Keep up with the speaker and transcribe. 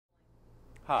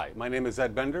Hi, my name is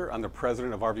Ed Bender. I'm the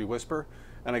president of RV Whisper,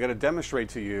 and I'm going to demonstrate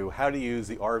to you how to use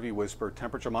the RV Whisper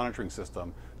temperature monitoring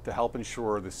system to help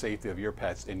ensure the safety of your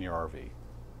pets in your RV.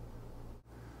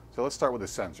 So let's start with the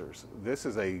sensors. This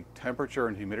is a temperature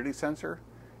and humidity sensor.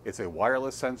 It's a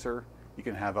wireless sensor. You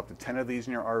can have up to 10 of these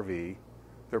in your RV.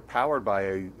 They're powered by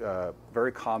a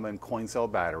very common coin cell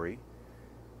battery,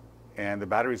 and the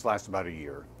batteries last about a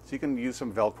year. So you can use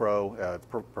some Velcro,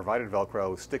 provided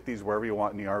Velcro, stick these wherever you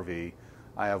want in the RV.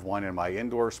 I have one in my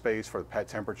indoor space for the pet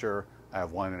temperature. I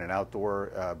have one in an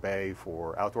outdoor bay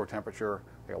for outdoor temperature.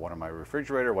 I got one in my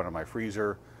refrigerator, one in my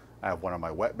freezer. I have one in my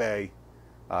wet bay.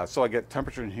 So I get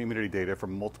temperature and humidity data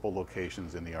from multiple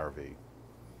locations in the RV.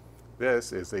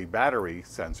 This is a battery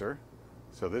sensor.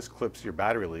 So this clips your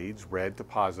battery leads, red to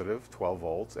positive, 12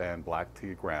 volts, and black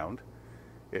to ground.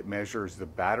 It measures the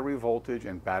battery voltage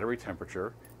and battery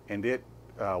temperature, and it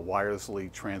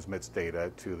wirelessly transmits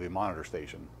data to the monitor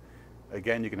station.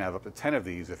 Again, you can have up to 10 of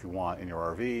these if you want in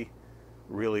your RV.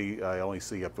 Really, I only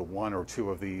see up to 1 or 2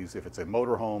 of these. If it's a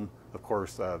motorhome, of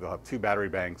course, they'll have 2 battery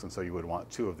banks, and so you would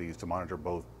want 2 of these to monitor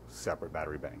both separate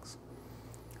battery banks.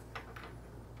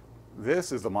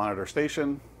 This is the monitor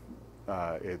station.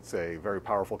 It's a very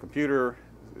powerful computer.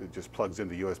 It just plugs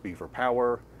into USB for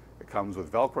power. It comes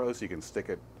with Velcro, so you can stick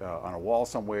it on a wall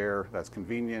somewhere. That's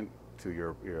convenient to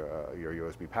your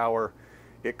USB power.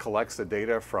 It collects the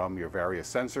data from your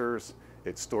various sensors.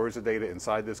 It stores the data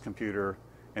inside this computer,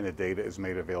 and the data is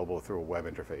made available through a web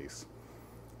interface.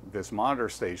 This monitor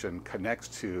station connects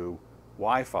to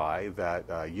Wi-Fi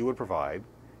that you would provide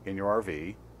in your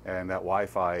RV, and that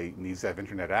Wi-Fi needs to have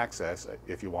internet access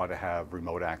if you want to have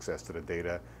remote access to the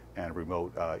data and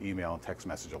remote email and text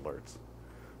message alerts.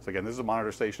 So again, this is a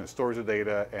monitor station that stores the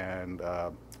data and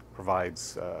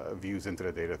provides views into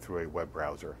the data through a web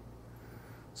browser.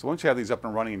 So once you have these up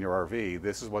and running in your RV,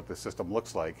 this is what the system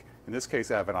looks like. In this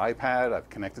case, I have an iPad. I've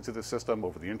connected to the system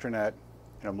over the internet,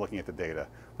 and I'm looking at the data.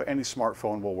 But any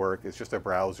smartphone will work. It's just a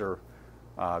browser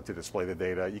to display the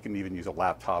data. You can even use a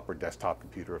laptop or desktop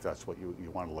computer if that's what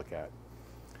you want to look at.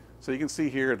 So you can see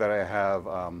here that I have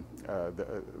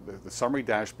the summary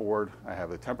dashboard. I have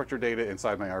the temperature data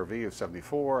inside my RV of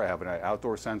 74. I have an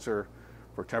outdoor sensor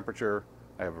for temperature.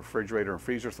 I have a refrigerator and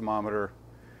freezer thermometer.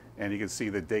 And you can see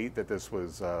the date that this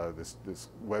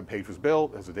web page was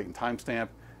built, as a date and timestamp.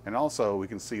 And also we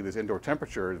can see this indoor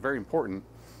temperature is very important.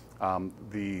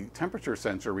 The temperature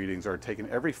sensor readings are taken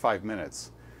every 5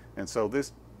 minutes. And so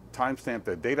this timestamp,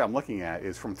 the data I'm looking at,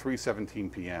 is from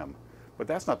 3:17 p.m. But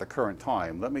that's not the current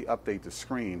time. Let me update the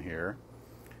screen here.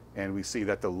 And we see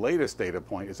that the latest data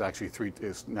point is actually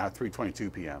now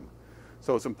 3:22 p.m.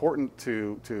 So it's important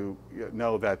to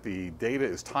know that the data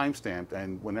is timestamped,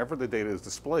 and whenever the data is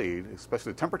displayed,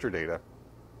 especially the temperature data,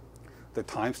 the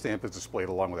timestamp is displayed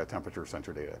along with that temperature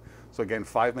sensor data. So again,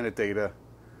 5-minute data,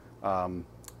 and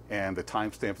the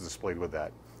timestamp is displayed with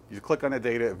that. You click on the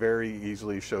data, it very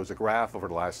easily shows a graph over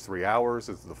the last 3 hours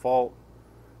as the default.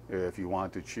 If you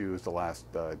want to choose the last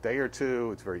day or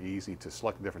two, it's very easy to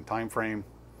select a different time frame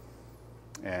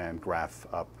and graph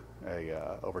up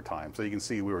over time. So you can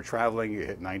see we were traveling, it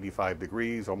hit 95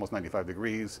 degrees, almost 95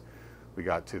 degrees. We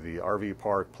got to the RV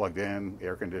park, plugged in,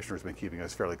 air conditioner's been keeping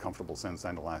us fairly comfortable since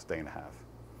then, the last day and a half.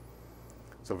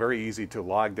 So very easy to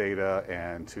log data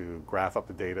and to graph up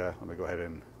the data. Let me go ahead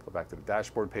and go back to the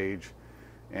dashboard page.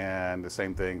 And the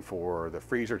same thing for the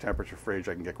freezer temperature fridge,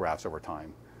 I can get graphs over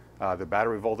time. The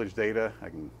battery voltage data, I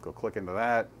can go click into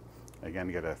that. Again,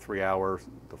 you get a 3-hour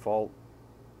default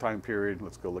time period.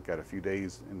 Let's go look at a few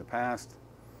days in the past.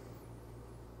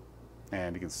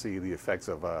 And you can see the effects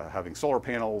of having solar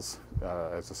panels.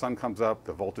 As the sun comes up,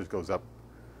 the voltage goes up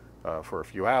for a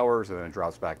few hours, and then it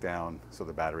drops back down so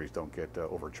the batteries don't get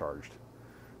overcharged.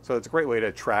 So it's a great way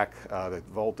to track the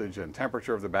voltage and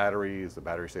temperature of the batteries, the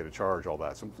battery state of charge, all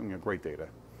that. Some great data.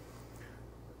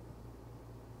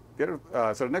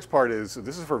 So the next part is,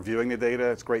 this is for viewing the data.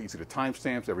 It's great. You see the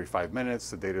timestamps every 5 minutes.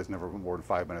 The data is never more than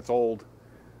 5 minutes old.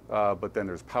 But then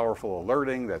there's powerful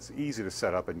alerting that's easy to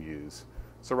set up and use.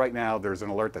 So right now there's an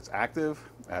alert that's active.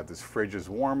 I have this fridge is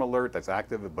warm alert that's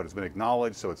active, but it's been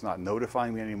acknowledged, so it's not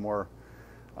notifying me anymore,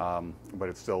 but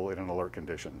it's still in an alert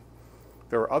condition.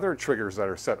 There are other triggers that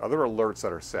are set, other alerts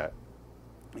that are set.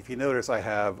 If you notice, I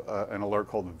have an alert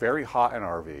called Very Hot in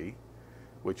RV,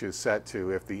 which is set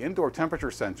to, if the indoor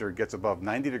temperature sensor gets above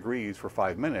 90 degrees for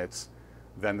 5 minutes,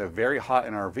 then the Very Hot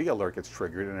in RV alert gets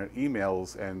triggered, and it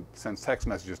emails and sends text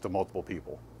messages to multiple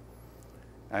people.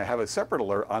 And I have a separate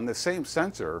alert on the same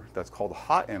sensor that's called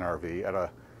Hot in RV.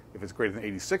 If it's greater than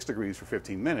 86 degrees for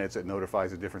 15 minutes, it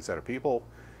notifies a different set of people.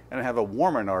 And I have a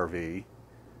Warm in RV,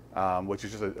 which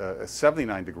is just a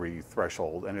 79-degree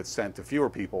threshold, and it's sent to fewer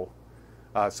people.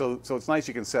 So it's nice.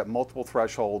 You can set multiple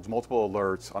thresholds, multiple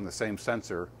alerts on the same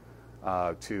sensor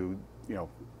to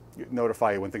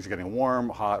notify you when things are getting warm,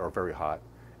 hot, or very hot,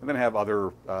 and then have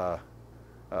other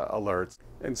alerts.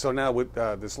 And so now with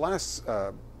this last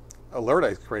alert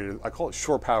I created, I call it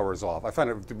Shore Power is Off. I found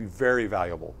it to be very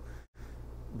valuable.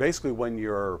 Basically, when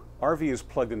your RV is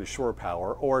plugged into shore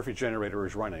power, or if your generator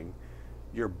is running,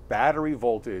 your battery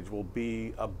voltage will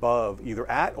be above, either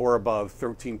at or above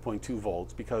 13.2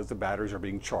 volts because the batteries are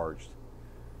being charged.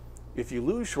 If you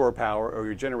lose shore power or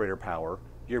your generator power,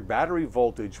 your battery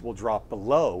voltage will drop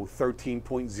below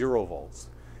 13.0 volts.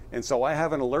 And so I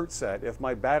have an alert set. If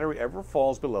my battery ever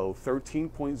falls below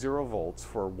 13.0 volts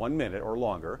for 1 minute or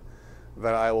longer,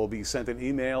 that I will be sent an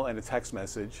email and a text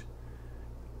message.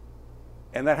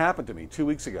 And that happened to me 2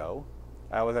 weeks ago.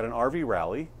 I was at an RV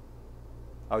rally.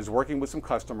 I was working with some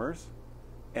customers,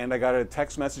 and I got a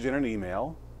text message and an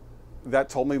email that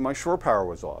told me my shore power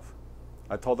was off.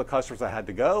 I told the customers I had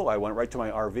to go. I went right to my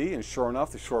RV, and sure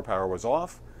enough, the shore power was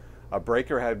off. A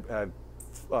breaker had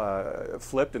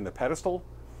flipped in the pedestal.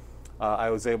 I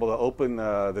was able to open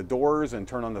the doors and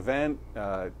turn on the vent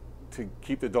to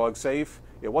keep the dog safe.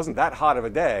 It wasn't that hot of a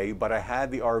day, but I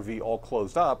had the RV all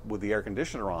closed up with the air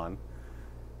conditioner on.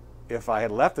 If I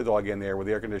had left the dog in there with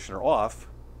the air conditioner off,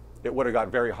 it would have got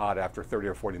very hot after 30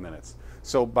 or 40 minutes.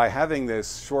 So by having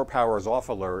this Shore Power is Off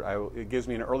alert, it gives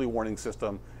me an early warning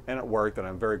system, and it worked, and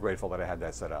I'm very grateful that I had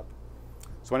that set up.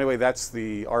 So anyway, that's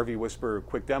the RV Whisperer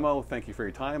quick demo. Thank you for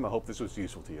your time. I hope this was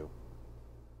useful to you.